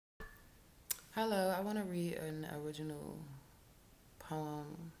Hello, I want to read an original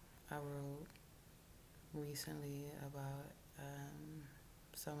poem I wrote recently about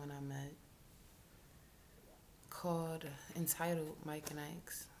someone I met entitled Mike and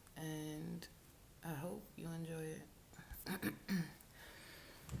Ike's, and I hope you enjoy it.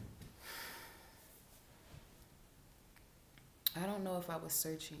 I don't know if I was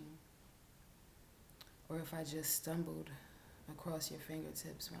searching or if I just stumbled across your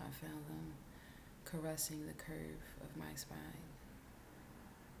fingertips when I found them caressing the curve of my spine.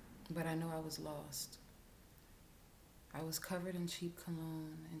 But I know I was lost. I was covered in cheap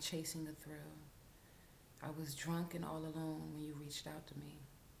cologne and chasing the thrill. I was drunk and all alone when you reached out to me.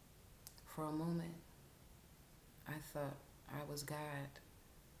 For a moment, I thought I was God.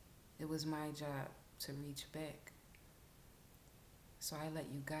 It was my job to reach back. So I let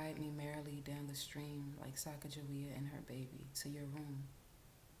you guide me merrily down the stream like Sacagawea and her baby to your room.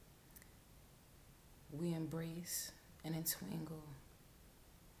 We embrace and entangle.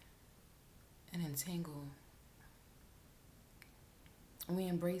 We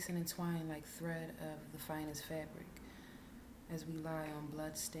embrace and entwine like thread of the finest fabric as we lie on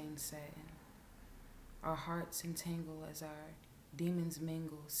blood-stained satin. Our hearts entangle as our demons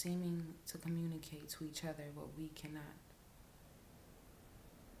mingle, seeming to communicate to each other what we cannot.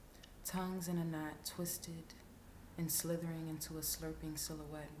 Tongues in a knot, twisted and slithering into a slurping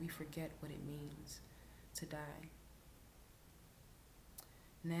silhouette, we forget what it means to die.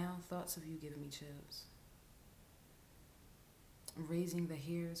 Now, thoughts of you give me chills, raising the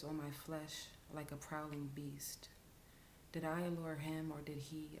hairs on my flesh like a prowling beast. Did I allure him or did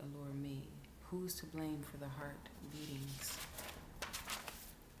he allure me? Who's to blame for the heart beatings?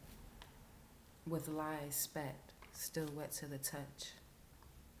 With lies spat, still wet to the touch.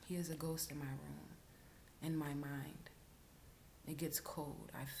 He is a ghost in my room, in my mind. It gets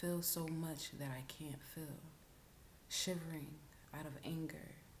cold. I feel so much that I can't feel. Shivering out of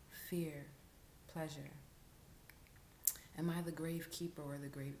anger, fear, pleasure. Am I the grave keeper or the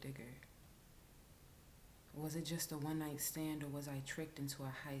grave digger? Was it just a one-night stand or was I tricked into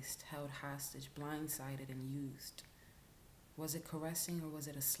a heist, held hostage, blindsided and used? Was it caressing or was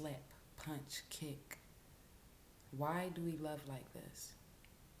it a slap, punch, kick? Why do we love like this?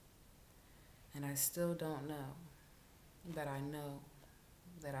 And I still don't know, but I know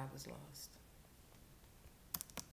that I was lost.